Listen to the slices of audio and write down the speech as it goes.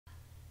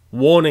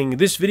Warning,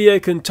 this video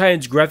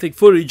contains graphic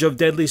footage of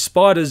deadly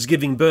spiders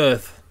giving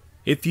birth.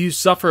 If you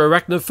suffer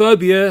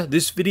arachnophobia,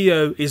 this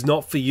video is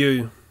not for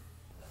you.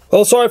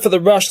 Well, sorry for the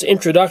rushed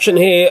introduction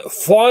here.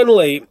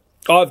 Finally,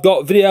 I've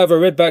got video of a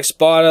redback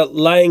spider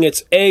laying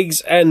its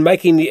eggs and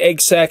making the egg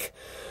sac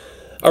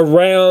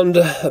around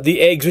the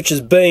eggs, which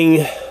is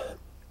being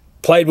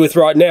played with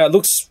right now. It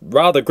looks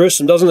rather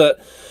gruesome, doesn't it?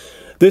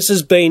 This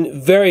has been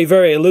very,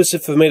 very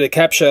elusive for me to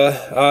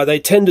capture. They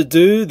tend to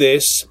do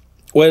this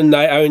when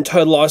they are in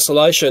total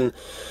isolation.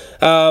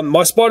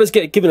 My spiders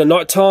get given a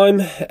night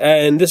time,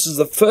 and this is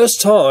the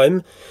first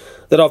time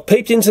that I've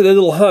peeped into their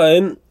little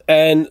home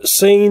and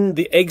seen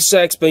the egg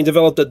sacs being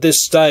developed at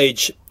this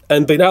stage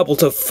and been able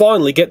to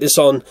finally get this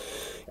on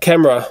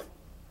camera.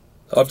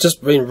 I've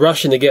just been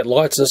rushing to get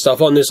lights and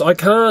stuff on this. I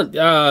can't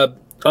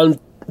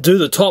undo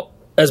the top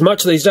as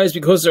much these days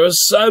because there are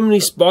so many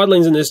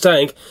spiderlings in this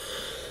tank.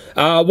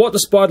 What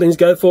the spiderlings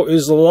go for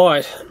is the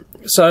light.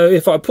 So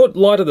if I put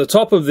light at the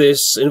top of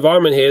this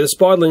environment here, the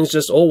spiderlings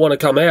just all want to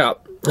come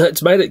out.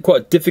 It's made it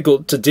quite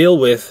difficult to deal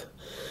with.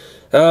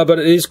 But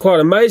it is quite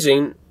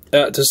amazing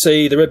to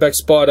see the redback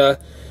spider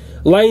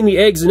laying the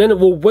eggs, and then it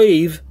will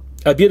weave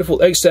a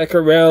beautiful egg sac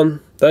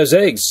around those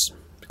eggs.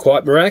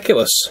 Quite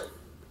miraculous.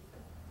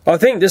 I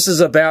think this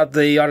is about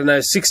the,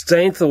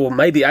 16th or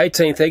maybe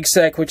 18th egg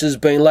sac which has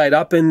been laid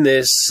up in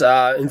this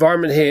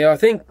environment here. I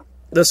think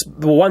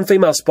the one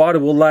female spider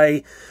will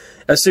lay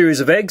a series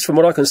of eggs from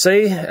what I can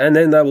see, and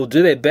then they will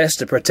do their best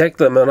to protect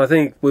them. And I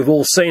think we've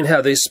all seen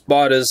how these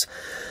spiders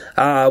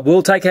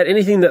will take out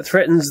anything that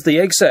threatens the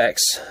egg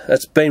sacs.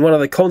 That's been one of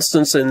the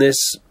constants in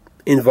this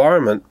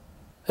environment.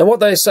 And what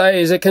they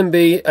say is it can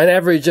be an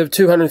average of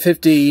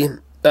 250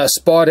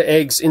 spider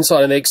eggs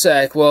inside an egg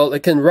sac. Well,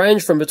 it can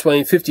range from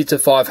between 50 to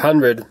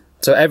 500.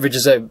 So average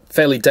is a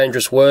fairly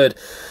dangerous word.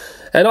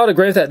 And I'd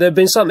agree with that. There have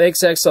been some egg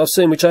sacs I've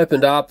seen which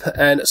opened up,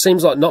 and it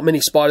seems like not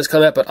many spiders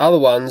come out, but other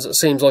ones, it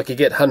seems like you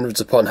get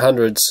hundreds upon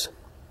hundreds.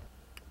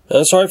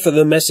 Sorry for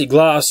the messy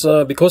glass.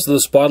 Because of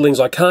the spiderlings,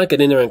 I can't get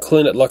in there and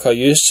clean it like I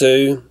used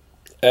to.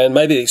 And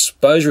maybe the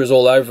exposure is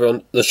all over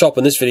on the shop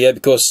in this video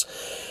because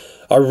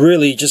I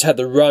really just had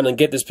to run and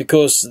get this,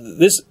 because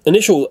this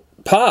initial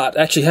part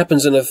actually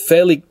happens in a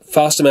fairly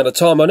fast amount of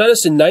time. I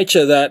noticed in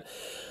nature that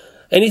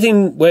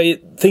anything where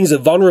things are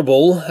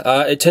vulnerable,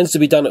 it tends to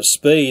be done at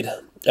speed.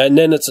 And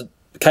then it's a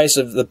case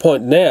of the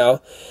point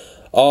now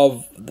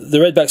of the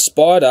redback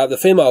spider, the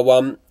female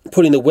one,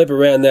 putting the web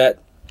around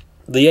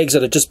the eggs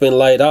that have just been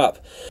laid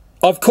up.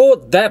 I've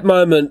caught that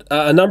moment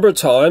a number of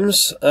times,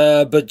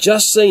 but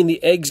just seeing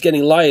the eggs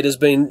getting laid has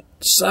been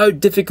so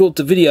difficult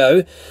to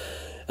video.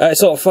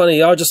 It's not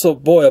funny. I just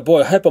thought, boy, oh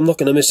boy, I hope I'm not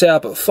going to miss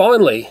out. But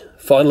finally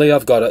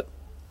I've got it.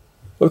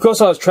 Of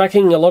course, I was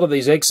tracking a lot of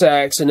these egg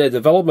sacs and their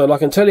development. I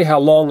can tell you how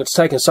long it's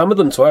taken some of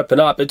them to open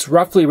up. It's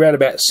roughly around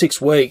about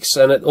 6 weeks,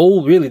 and it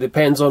all really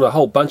depends on a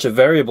whole bunch of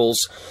variables.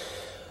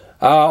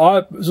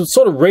 I was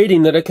sort of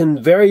reading that it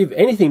can vary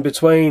anything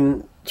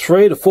between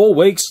 3 to 4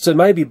 weeks to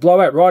maybe blow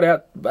out right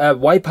out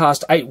way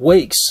past 8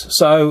 weeks.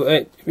 So,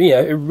 it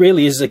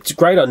really is a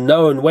great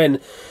unknown when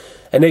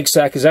an egg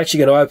sac is actually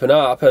going to open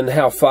up and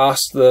how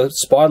fast the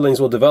spiderlings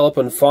will develop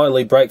and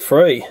finally break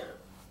free.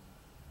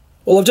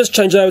 Well, I've just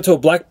changed over to a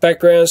black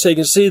background so you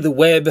can see the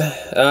web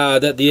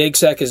that the egg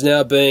sac is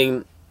now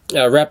being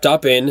wrapped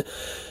up in.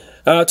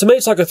 To me,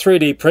 it's like a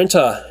 3D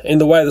printer in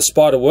the way the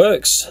spider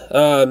works.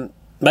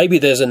 Maybe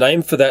there's a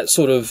name for that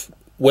sort of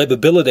web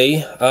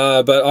ability,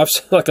 but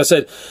like I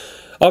said,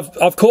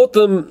 I've caught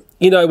them,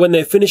 when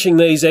they're finishing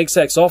these egg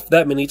sacs off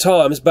that many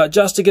times, but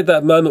just to get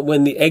that moment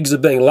when the eggs are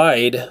being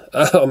laid,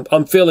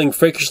 I'm feeling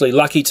freakishly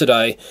lucky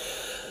today.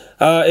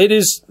 It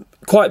is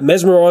quite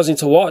mesmerising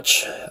to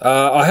watch.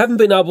 I haven't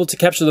been able to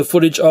capture the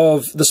footage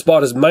of the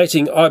spiders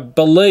mating. I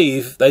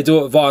believe they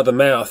do it via the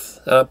mouth.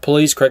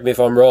 Please correct me if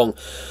I'm wrong.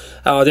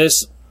 I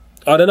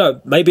don't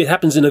know, maybe it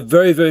happens in a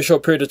very, very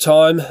short period of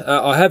time.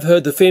 I have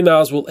heard the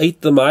females will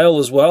eat the male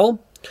as well.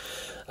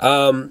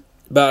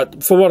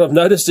 But from what I've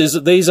noticed is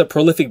that these are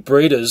prolific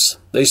breeders,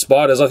 these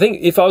spiders. I think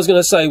if I was going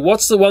to say,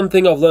 what's the one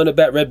thing I've learned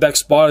about redback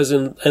spiders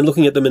and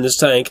looking at them in this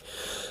tank,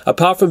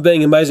 apart from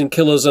being amazing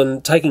killers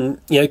and taking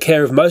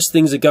care of most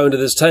things that go into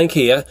this tank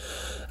here,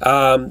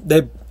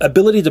 their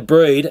ability to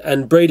breed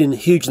and breed in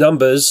huge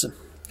numbers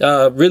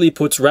really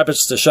puts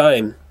rabbits to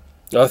shame.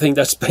 I think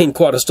that's been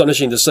quite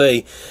astonishing to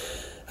see.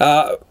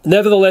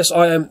 Nevertheless,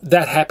 I am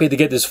that happy to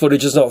get this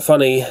footage. It's not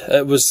funny.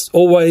 It was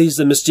always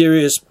the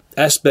mysterious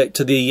aspect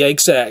to the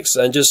egg sacs,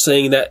 and just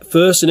seeing that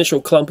first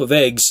initial clump of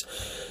eggs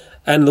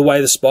and the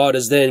way the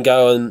spiders then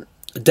go and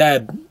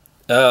dab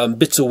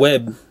bits of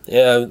web,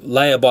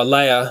 layer by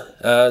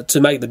layer,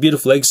 to make the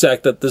beautiful egg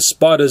sac that the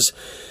spiders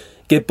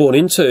get born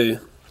into.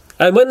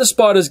 And when the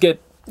spiders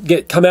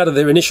come out of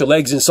their initial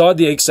eggs inside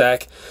the egg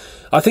sac,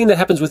 I think that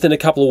happens within a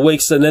couple of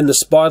weeks, and then the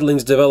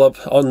spiderlings develop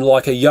on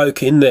like a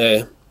yolk in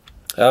there.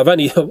 I'm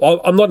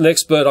not an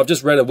expert. I've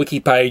just read a wiki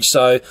page,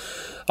 so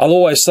I'll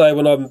always say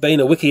when I'm being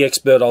a wiki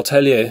expert, I'll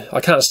tell you.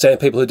 I can't stand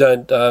people who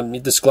don't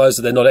disclose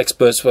that they're not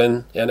experts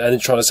and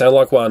trying to sound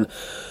like one.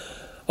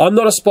 I'm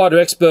not a spider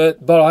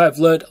expert, but I have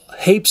learnt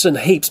heaps and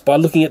heaps by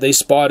looking at these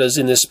spiders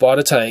in this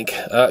spider tank.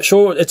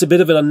 Sure, it's a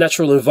bit of an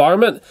unnatural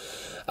environment,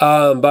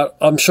 but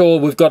I'm sure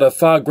we've got a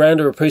far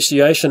grander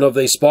appreciation of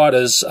these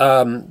spiders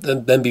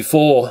than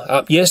before.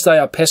 Yes, they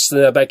are pests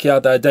in our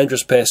backyard. They are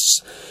dangerous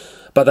pests,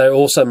 but they're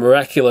also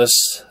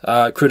miraculous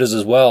critters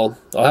as well.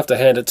 I'll have to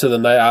hand it to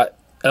them. They are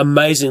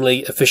amazingly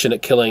efficient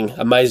at killing,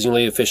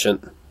 amazingly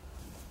efficient.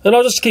 And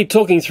I'll just keep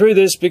talking through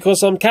this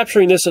because I'm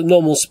capturing this at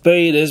normal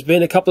speed. There's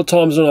been a couple of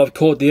times when I've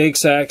caught the egg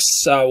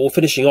sacs or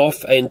finishing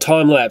off in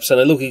time-lapse, and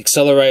they look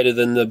accelerated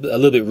and a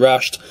little bit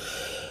rushed.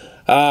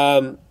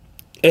 It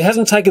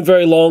hasn't taken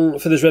very long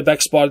for this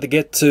redback spider to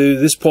get to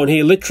this point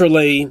here.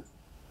 Literally,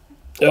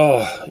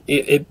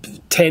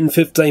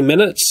 10-15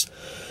 minutes.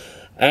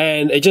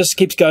 And it just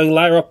keeps going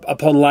layer up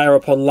upon layer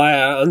upon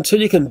layer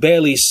until you can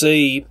barely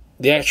see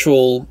the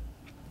actual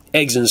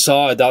eggs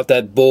inside,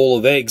 that ball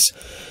of eggs.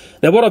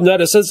 Now, what I've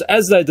noticed is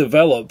as they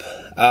develop,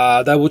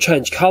 they will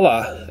change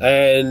colour,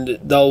 and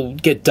they'll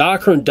get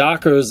darker and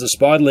darker as the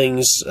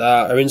spiderlings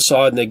are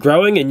inside and they're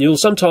growing, and you'll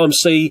sometimes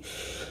see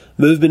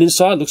movement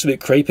inside. It looks a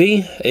bit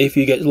creepy if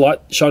you get light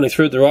shining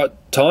through at the right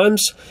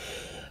times.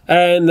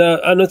 And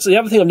it's the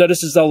other thing I've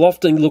noticed is they'll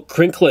often look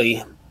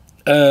crinkly.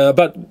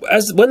 But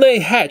when they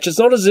hatch, it's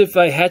not as if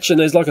they hatch and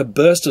there's like a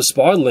burst of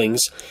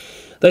spiderlings.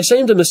 They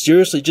seem to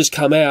mysteriously just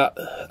come out,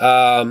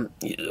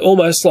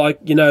 almost like,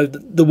 you know,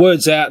 the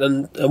word's out,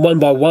 and one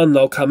by one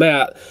they'll come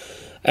out,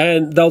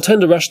 and they'll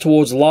tend to rush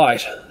towards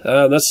light.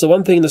 That's the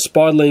one thing the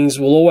spiderlings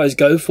will always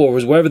go for,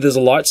 is wherever there's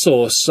a light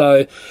source.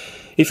 So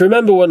if you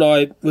remember when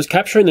I was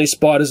capturing these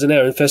spiders in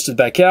our infested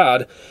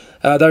backyard,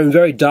 they're in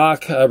very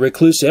dark,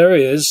 recluse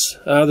areas.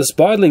 The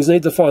spiderlings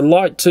need to find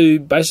light to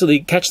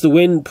basically catch the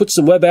wind, put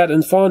some web out,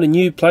 and find a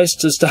new place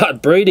to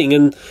start breeding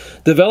and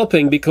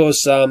developing,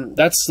 because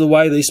that's the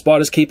way these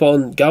spiders keep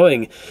on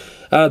going.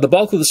 The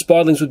bulk of the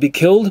spiderlings would be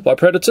killed by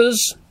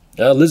predators,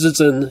 lizards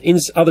and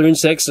other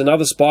insects and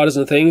other spiders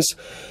and things.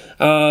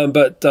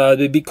 But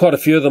there'd be quite a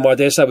few of them, I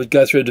dare say, would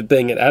go through to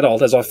being an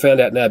adult, as I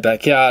found out in our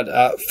backyard.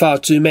 Far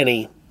too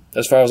many,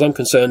 as far as I'm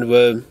concerned,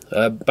 were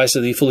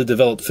basically fully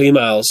developed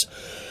females.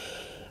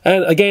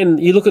 And again,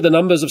 you look at the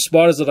numbers of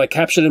spiders that I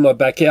captured in my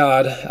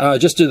backyard,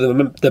 just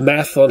do the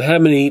math on how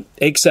many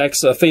egg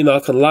sacs a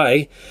female can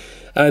lay,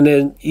 and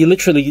then you're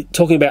literally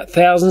talking about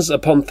thousands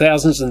upon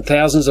thousands and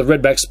thousands of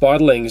redback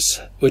spiderlings,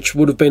 which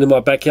would have been in my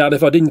backyard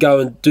if I didn't go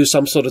and do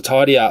some sort of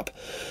tidy up.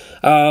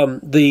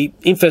 The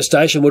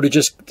infestation would have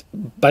just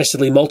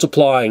basically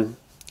multiplying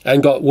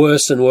and got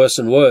worse and worse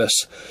and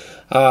worse.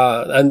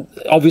 And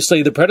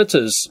obviously the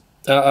predators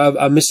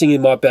are missing in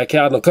my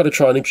backyard, and I've got to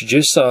try and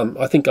introduce some.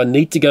 I think I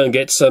need to go and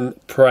get some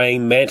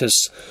praying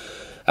mantis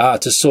to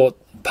sort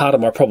part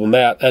of my problem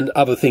out, and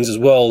other things as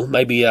well.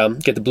 Maybe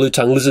get the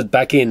blue-tongued lizard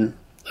back in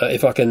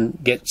if I can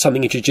get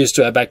something introduced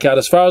to our backyard.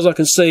 As far as I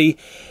can see,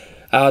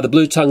 the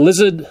blue-tongued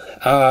lizard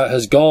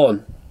has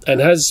gone, and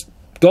has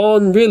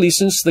gone really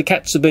since the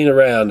cats have been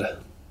around.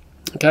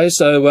 Okay,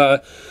 so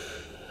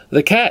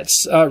the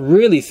cats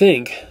really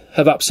think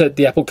have upset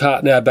the apple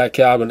cart in our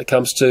backyard when it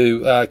comes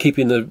to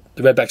keeping the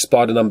redback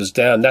spider numbers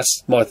down.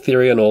 That's my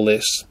theory on all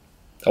this.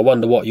 I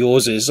wonder what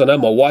yours is. I know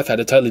my wife had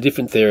a totally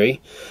different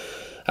theory,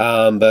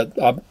 but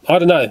I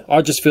don't know.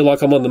 I just feel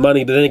like I'm on the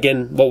money, but then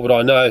again, what would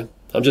I know?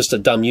 I'm just a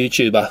dumb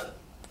YouTuber.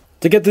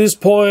 To get to this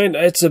point,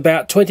 it's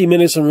about 20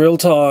 minutes in real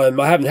time.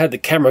 I haven't had the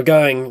camera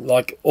going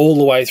like all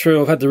the way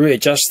through. I've had to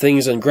readjust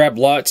things and grab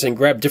lights and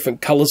grab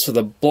different colours for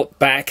the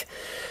back.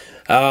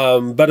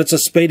 But it's a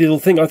speedy little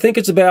thing. I think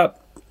it's about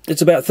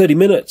 30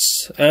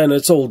 minutes, and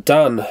it's all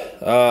done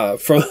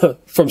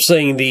from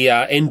seeing the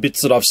end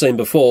bits that I've seen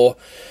before.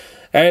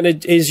 And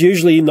it is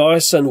usually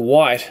nice and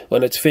white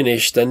when it's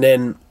finished, and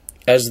then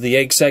as the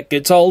egg sac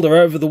gets older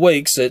over the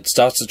weeks, it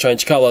starts to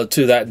change colour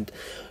to that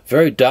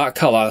very dark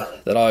colour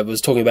that I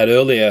was talking about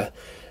earlier.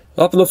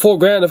 Up in the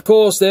foreground, of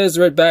course, there's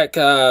the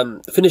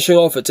redback finishing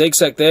off its egg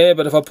sac there,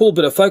 but if I pull a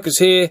bit of focus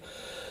here,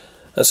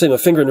 I see my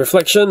finger in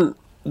reflection.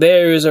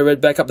 There is a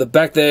redback up the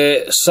back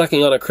there,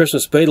 sucking on a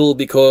Christmas beetle,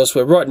 because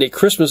we're right near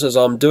Christmas as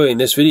I'm doing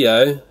this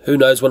video. Who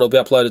knows when it'll be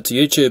uploaded to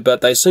YouTube,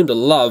 but they seem to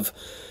love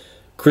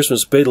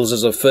Christmas beetles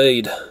as a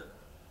feed.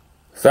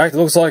 In fact, it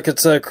looks like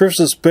it's a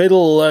Christmas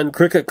beetle and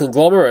cricket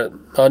conglomerate.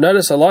 I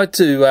notice I like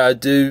to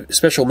do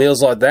special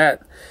meals like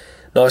that.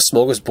 Nice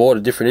smorgasbord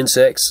of different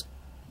insects.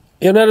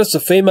 You'll notice the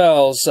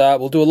females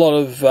will do a lot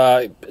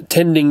of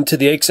tending to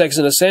the egg sacs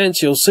in a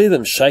sense. You'll see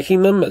them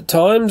shaking them at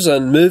times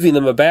and moving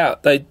them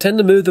about. They tend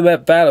to move them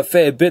about a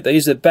fair bit. They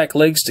use their back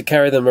legs to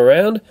carry them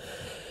around.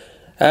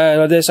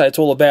 And I dare say it's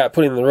all about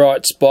putting them in the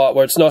right spot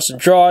where it's nice and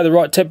dry, the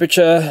right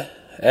temperature,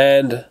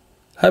 and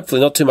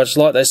hopefully not too much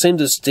light. They seem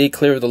to steer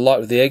clear of the light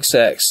with the egg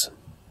sacs.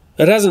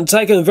 It hasn't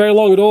taken very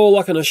long at all,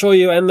 I can assure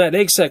you, and that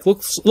egg sac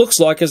looks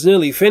like it's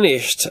nearly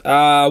finished.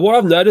 What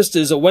I've noticed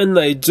is that when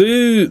they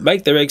do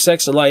make their egg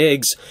sacs and lay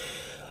eggs,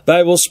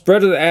 they will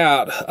spread it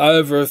out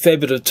over a fair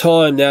bit of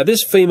time. Now,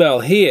 this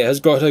female here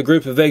has got her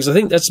group of eggs. I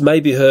think that's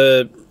maybe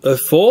her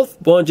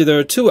fourth. Mind you, there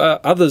are two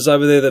others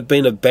over there that have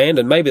been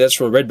abandoned. Maybe that's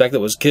from a redback that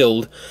was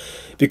killed,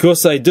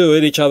 because they do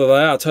eat each other.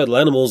 They are total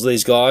animals,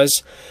 these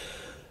guys.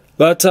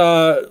 But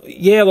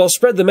yeah, they'll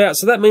spread them out.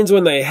 So that means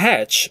when they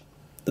hatch,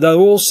 they're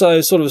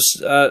also sort of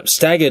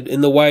staggered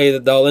in the way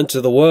that they'll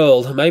enter the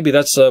world. Maybe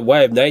that's a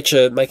way of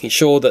nature making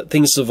sure that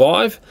things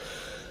survive.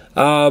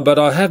 But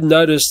I have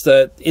noticed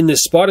that in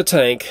this spider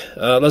tank,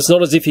 it's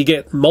not as if you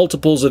get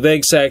multiples of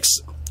egg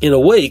sacs in a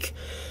week.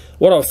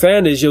 What I've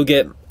found is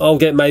I'll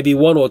get maybe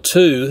 1 or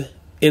 2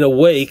 in a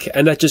week,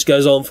 and that just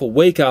goes on for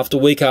week after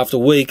week after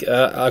week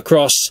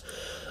across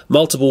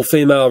multiple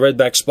female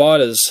redback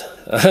spiders.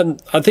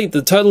 I think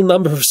the total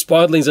number of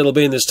spiderlings that'll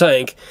be in this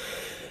tank,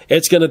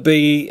 it's going to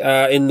be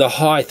in the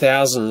high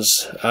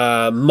thousands.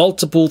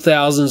 Multiple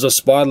thousands of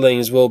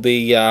spiderlings will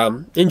be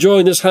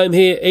enjoying this home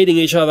here, eating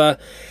each other.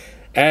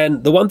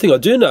 And the one thing I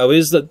do know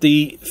is that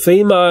the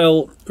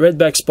female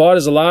redback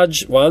spiders, the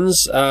large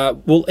ones,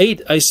 will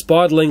eat a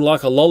spiderling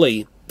like a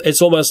lolly.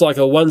 It's almost like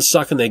a one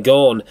suck and they're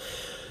gone.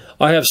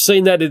 I have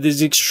seen that. It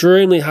is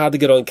extremely hard to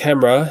get on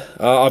camera.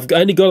 I've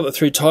only got it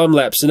through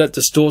time-lapse, and that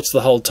distorts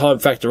the whole time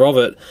factor of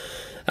it.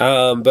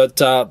 But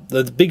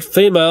the big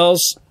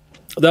females,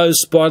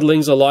 those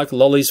spiderlings are like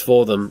lollies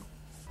for them.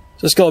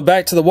 Just going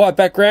back to the white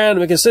background,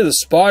 we can see the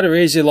spider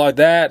easier like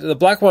that. The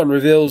black one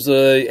reveals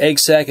the egg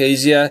sac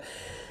easier.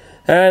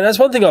 And that's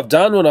one thing I've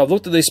done when I've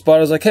looked at these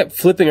spiders. I kept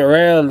flipping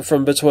around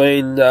from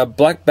between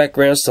black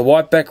backgrounds to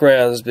white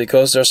backgrounds,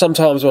 because there are some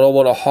times when I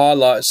want to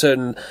highlight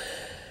certain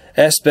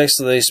aspects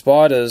of these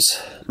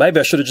spiders. Maybe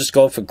I should have just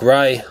gone for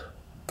grey,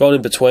 gone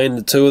in between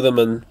the two of them,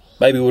 and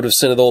maybe would have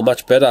seen it all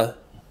much better.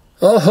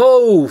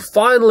 Oh-ho!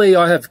 Finally,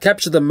 I have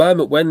captured the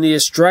moment when the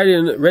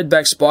Australian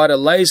redback spider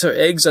lays her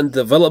eggs and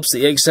develops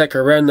the egg sac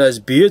around those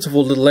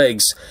beautiful little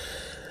eggs.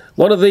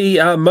 One of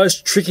the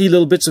most tricky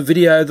little bits of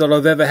video that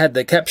I've ever had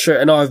to capture,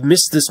 and I've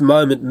missed this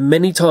moment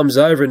many times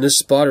over in this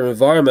spider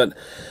environment.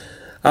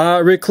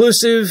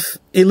 Reclusive,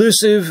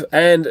 elusive,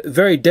 and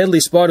very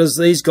deadly spiders,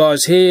 these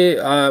guys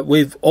here.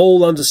 We've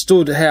all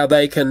understood how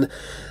they can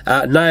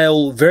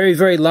nail very,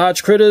 very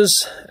large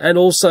critters, and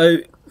also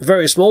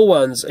very small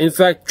ones. In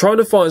fact, trying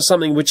to find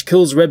something which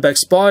kills a redback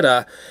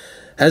spider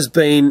has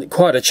been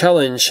quite a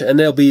challenge, and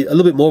there'll be a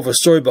little bit more of a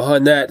story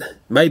behind that,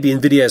 maybe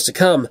in videos to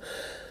come.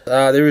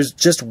 There is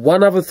just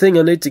one other thing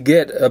I need to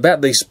get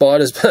about these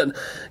spiders, but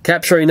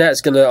capturing that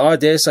is going to, I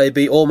dare say,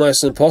 be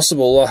almost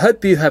impossible. I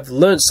hope you have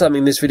learnt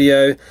something in this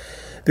video,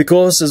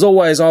 because as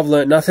always, I've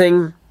learnt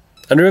nothing.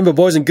 And remember,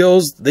 boys and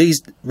girls,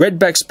 these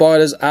redback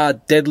spiders are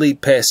deadly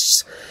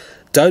pests.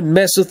 Don't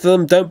mess with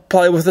them, don't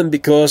play with them,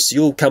 because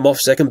you'll come off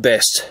second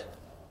best.